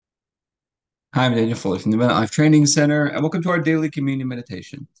Hi, I'm Daniel Fuller from the Mount Life Training Center, and welcome to our daily communion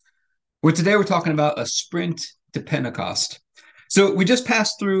meditation. Where today we're talking about a sprint to Pentecost. So we just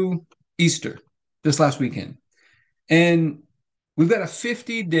passed through Easter this last weekend, and we've got a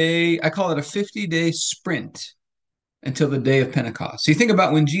 50-day, I call it a 50-day sprint until the day of Pentecost. So you think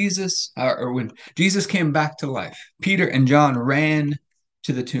about when Jesus came back to life, Peter and John ran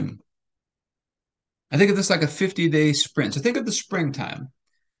to the tomb. I think of this like a 50-day sprint. So think of the springtime.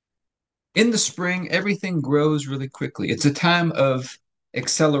 In the spring, everything grows really quickly. It's a time of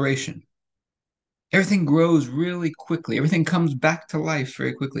acceleration. Everything grows really quickly. Everything comes back to life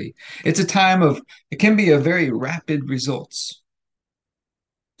very quickly. It's a time of, it can be a very rapid results.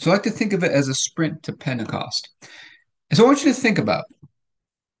 So I like to think of it as a sprint to Pentecost. And so I want you to think about,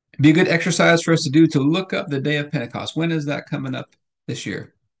 it'd be a good exercise for us to do to look up the day of Pentecost. When is that coming up this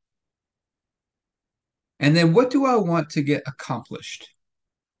year? And then what do I want to get accomplished?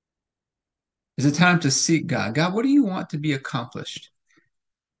 Is it time to seek God? God, what do you want to be accomplished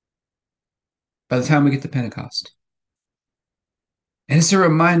by the time we get to Pentecost? And it's a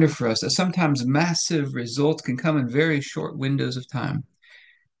reminder for us that sometimes massive results can come in very short windows of time.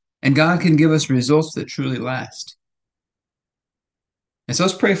 And God can give us results that truly last. And so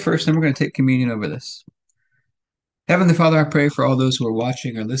let's pray first, and we're going to take communion over this. Heavenly Father, I pray for all those who are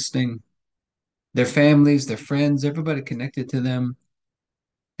watching or listening, their families, their friends, everybody connected to them,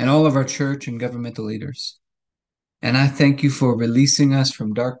 and all of our church and governmental leaders. And I thank you for releasing us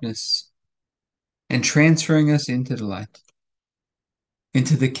from darkness and transferring us into the light,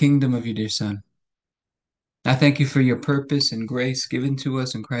 into the kingdom of your dear Son. I thank you for your purpose and grace given to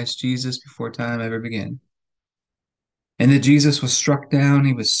us in Christ Jesus before time ever began. And that Jesus was struck down,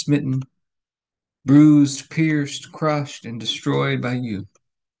 he was smitten, bruised, pierced, crushed, and destroyed by you,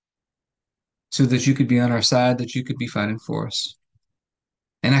 so that you could be on our side, that you could be fighting for us.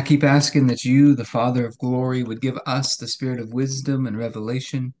 And I keep asking that you, the Father of glory, would give us the spirit of wisdom and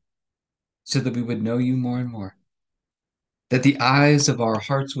revelation, so that we would know you more and more. That the eyes of our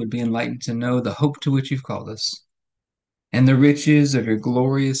hearts would be enlightened to know the hope to which you've called us, and the riches of your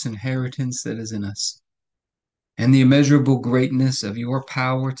glorious inheritance that is in us, and the immeasurable greatness of your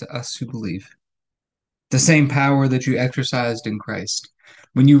power to us who believe. The same power that you exercised in Christ.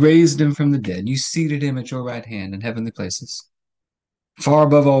 When you raised him from the dead, you seated him at your right hand in heavenly places, far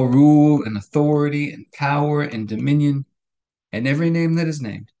above all rule and authority and power and dominion and every name that is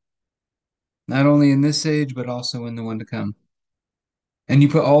named, not only in this age, but also in the one to come. And you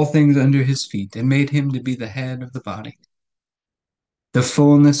put all things under his feet and made him to be the head of the body, the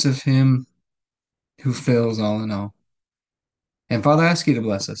fullness of him who fills all in all. And Father, I ask you to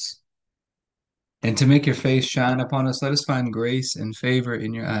bless us and to make your face shine upon us. Let us find grace and favor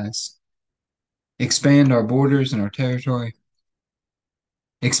in your eyes. Expand our borders and our territory.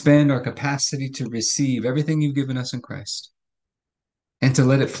 Expand our capacity to receive everything you've given us in Christ and to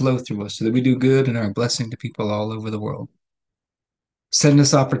let it flow through us so that we do good and are a blessing to people all over the world. Send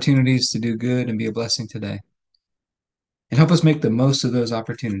us opportunities to do good and be a blessing today. And help us make the most of those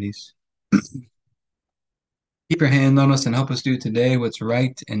opportunities. Keep your hand on us and help us do today what's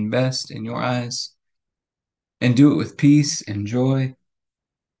right and best in your eyes. And do it with peace and joy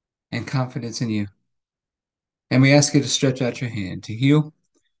and confidence in you. And we ask you to stretch out your hand to heal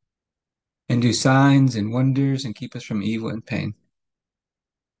and do signs and wonders and keep us from evil and pain.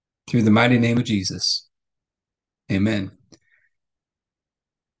 Through the mighty name of Jesus. Amen.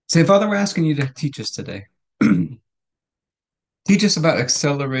 Say, Father, we're asking you to teach us today. Teach us about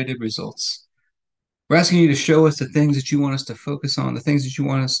accelerated results. We're asking you to show us the things that you want us to focus on, the things that you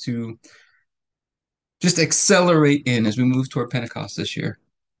want us to just accelerate in as we move toward Pentecost this year.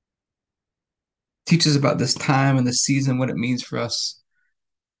 Teach us about this time and this season, what it means for us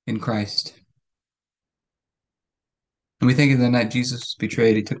in Christ. And we think of the night Jesus was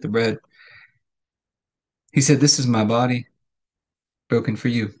betrayed, he took the bread. He said, "This is my body broken for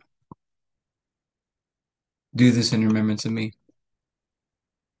you. Do this in remembrance of me."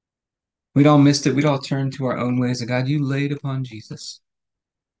 We'd all missed it. We'd all turned to our own ways. And God, you laid upon Jesus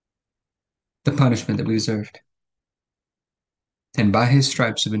the punishment that we deserved. And by his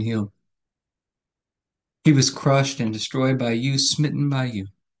stripes have been healed. He was crushed and destroyed by you, smitten by you,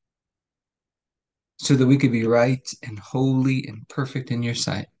 so that we could be right and holy and perfect in your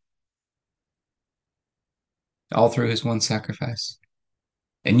sight, all through his one sacrifice.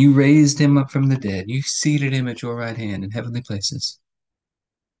 And you raised him up from the dead. You seated him at your right hand in heavenly places.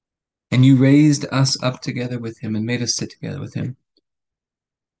 And you raised us up together with him and made us sit together with him.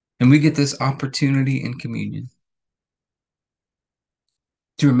 And we get this opportunity in communion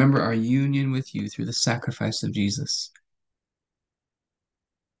to remember our union with you through the sacrifice of Jesus.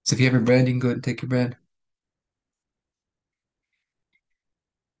 So if you have your bread, you can go ahead and take your bread.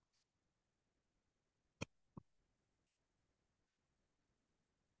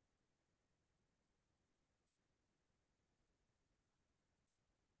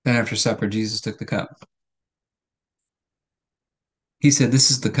 Then after supper, Jesus took the cup. He said,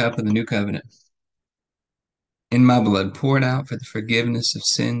 "This is the cup of the new covenant in my blood, poured out for the forgiveness of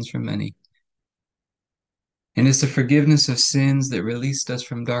sins for many. And it's the forgiveness of sins that released us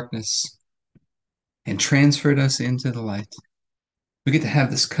from darkness and transferred us into the light. We get to have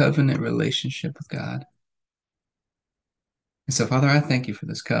this covenant relationship with God. And so, Father, I thank you for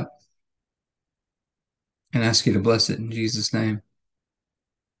this cup and ask you to bless it in Jesus' name.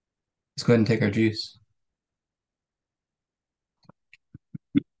 Let's go ahead and take our juice.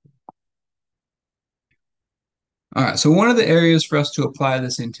 All right, so one of the areas for us to apply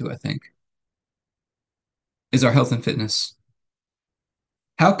this into, I think, is our health and fitness.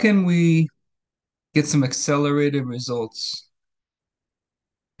 How can we get some accelerated results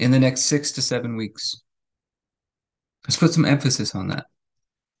in the next 6 to 7 weeks? Let's put some emphasis on that.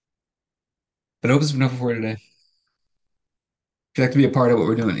 But hope it's enough for today. If you'd like to be a part of what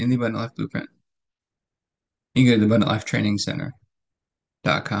we're doing in the Abundant Life Blueprint, you can go to the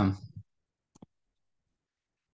AbundantLifeTrainingCenter.com.